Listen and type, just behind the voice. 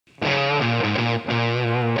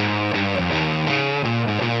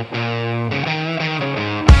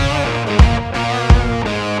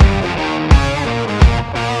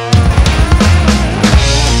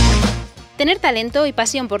Tener talento y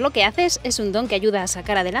pasión por lo que haces es un don que ayuda a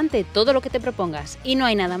sacar adelante todo lo que te propongas, y no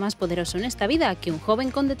hay nada más poderoso en esta vida que un joven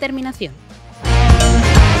con determinación.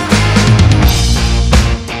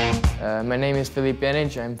 My name is Filip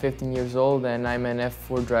Jenic, I'm 15 years old and I'm an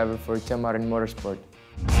F4 driver for Teo Martín Motorsport.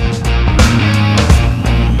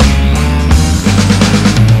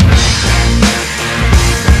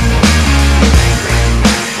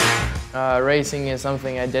 Racing is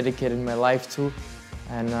something I dedicated my life to,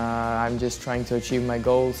 and I'm just trying to achieve my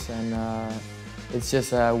goals, and it's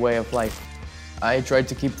just a way of life. I try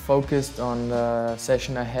to keep focused on the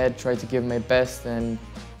session ahead, try to give my best, and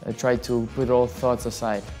try to put all thoughts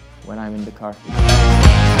aside when I'm in the car.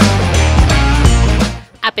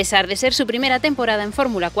 A pesar de ser su primera temporada en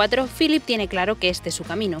Fórmula 4, Filip tiene claro que este es su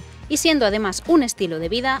camino, y siendo además un estilo de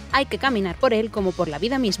vida, hay que caminar por él como por la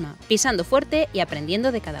vida misma, pisando fuerte y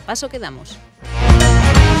aprendiendo de cada paso que damos.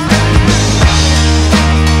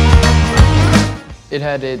 It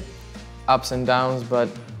had its ups and downs, but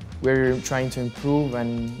we're trying to improve,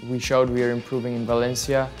 and we showed we are improving in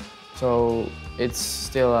Valencia, so it's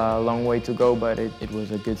still a long way to go, but it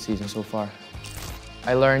was a good season so far.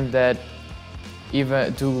 I learned that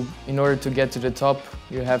in order to get to the top,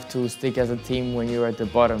 you have to stick as a team when you're at the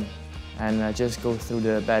bottom and just go through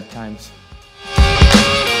the bad times.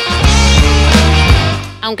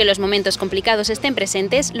 Aunque los momentos complicados estén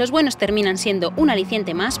presentes, los buenos terminan siendo un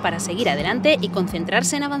aliciente más para seguir adelante y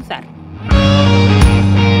concentrarse en avanzar.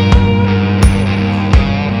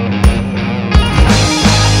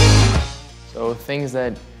 So things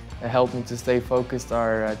that help me to stay focused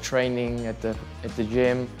are training at the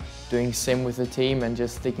gym, doing sim with the team, and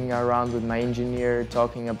just sticking around with my engineer,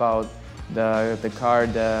 talking about the car,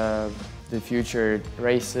 the future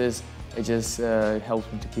races. It just helps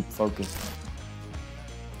me to keep focused.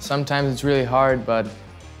 Sometimes it's really hard, but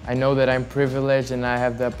I know that I'm privileged and I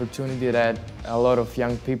have the opportunity that a lot of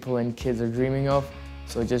young people and kids are dreaming of.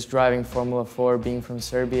 So just driving Formula 4, being from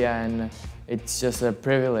Serbia, and it's just a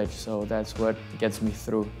privilege, so that's what gets me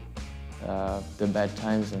through the bad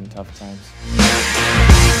times and tough times.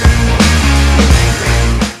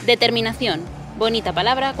 Determinación. Bonita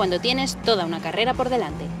palabra cuando tienes toda una carrera por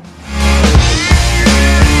delante.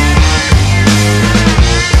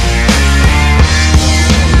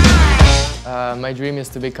 My dream is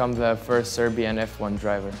to become the first Serbian F1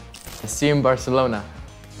 driver. See you in Barcelona.